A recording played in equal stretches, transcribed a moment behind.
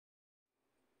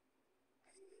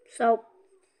So,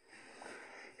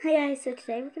 hi guys, so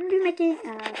today we're going to be making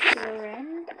a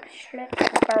friendship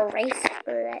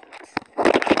bracelet.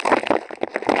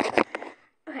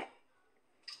 Okay,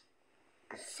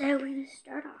 so we're going to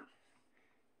start off.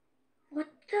 What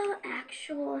the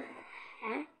actual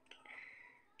heck?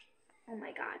 Oh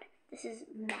my god, this is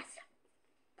mess.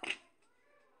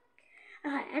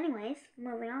 Anyways,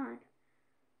 moving on.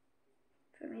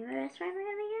 For me and my best friend, we're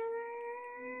going to make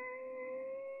a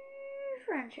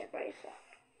friendship bracelet.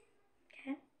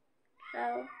 Okay, so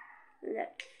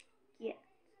let's get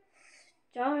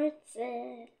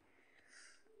started.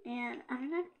 And I'm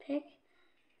going to pick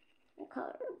what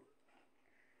color.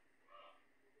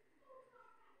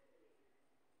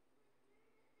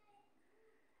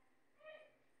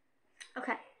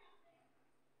 Okay.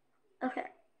 Okay.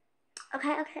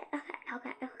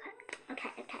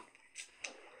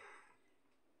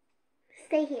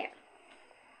 Stay here.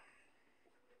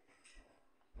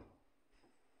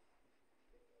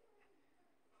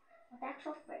 What the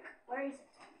actual frick? Where is it?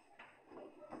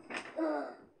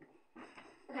 Ugh.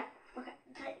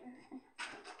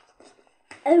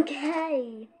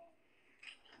 Okay.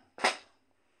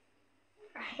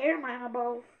 I hear my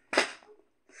elbow.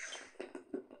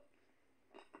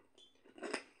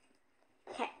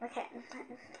 Okay.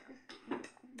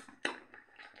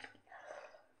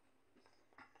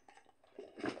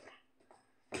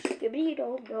 Skibbity do.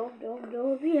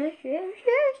 Yes.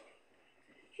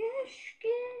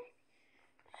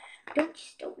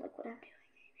 Don't look what I'm doing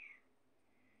right now.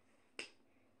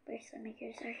 Bracelet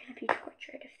makers are gonna be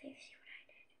tortured if they see what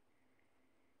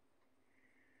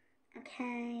I did.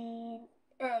 Okay.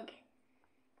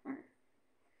 Ugh.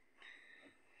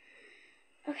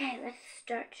 Okay, let's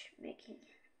start making.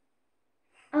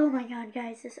 Oh my god,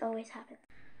 guys, this always happens.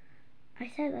 I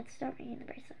said let's start making the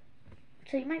bracelet.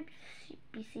 So you might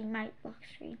be seeing my home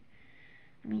screen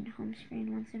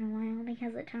once in a while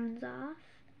because it turns off.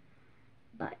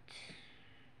 But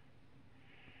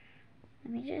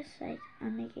let me just say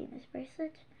I'm making this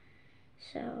bracelet.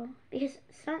 So because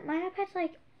my iPad's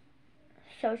like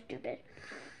so stupid.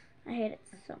 I hate it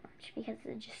so much because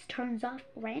it just turns off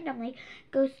randomly,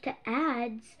 goes to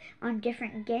ads on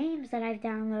different games that I've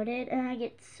downloaded, and I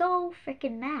get so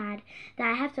freaking mad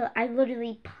that I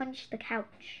literally punch the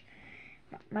couch,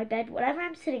 my bed, whatever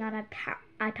I'm sitting on,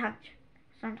 I punch.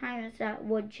 Sometimes it's a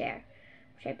wood chair,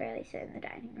 which I barely sit in the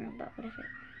dining room, but whatever.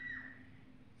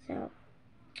 So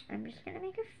I'm just gonna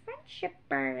make a friendship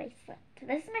bracelet.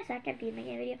 This is my second bead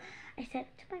making video. I said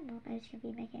to my mom I was gonna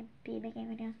be making bead making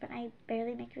videos, but I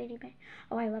barely make video.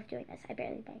 Oh, I love doing this. I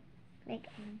barely make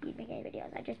bead making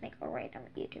videos. I just make random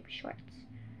YouTube shorts.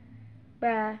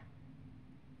 Bruh.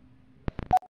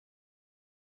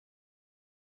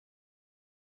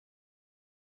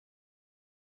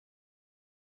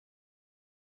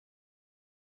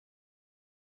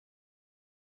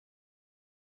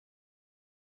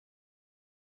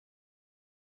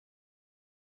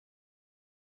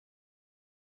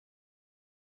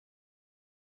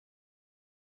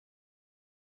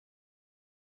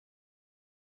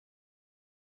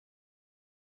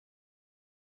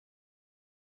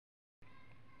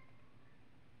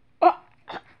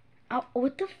 Oh,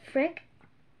 what the frick?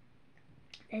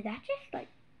 Did that just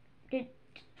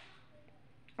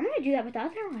I'm gonna do that with the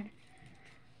other one.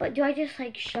 But do I just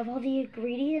shove all the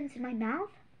ingredients in my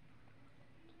mouth?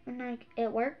 And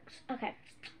it works? Okay.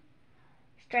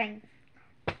 String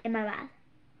in my mouth.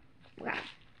 Okay.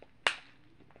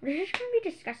 This is gonna be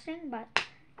disgusting, but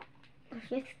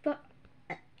with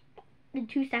in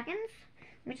 2 seconds,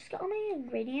 let me just get all my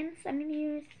ingredients. I'm gonna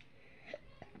use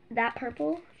that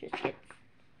purple. Just get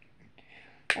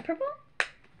that purple.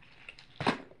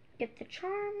 Get the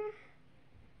charm.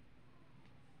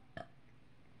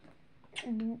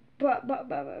 Bruh.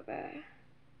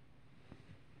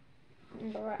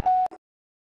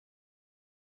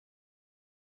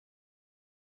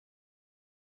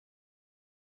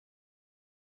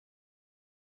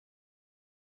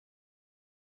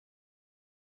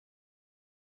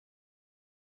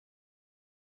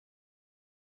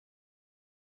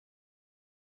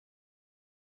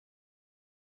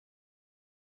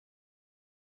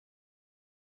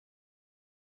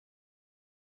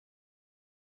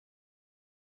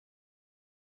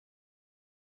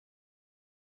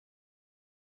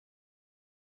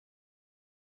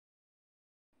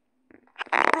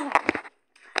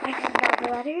 I forgot the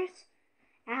letters.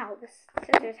 Ow, the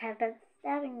scissors have been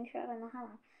stabbing me shut in the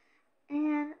hollow.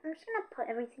 And I'm just gonna put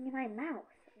everything in my mouth.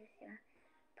 I'm just gonna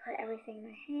put everything in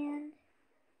my hand.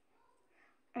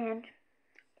 And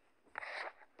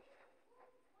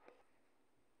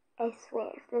I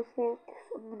swear, if this works,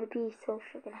 I'm gonna be so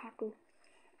freaking happy.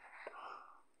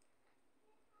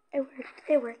 It worked.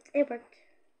 It worked. It worked.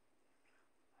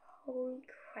 Holy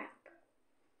crap.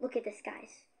 Look at this,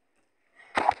 guys.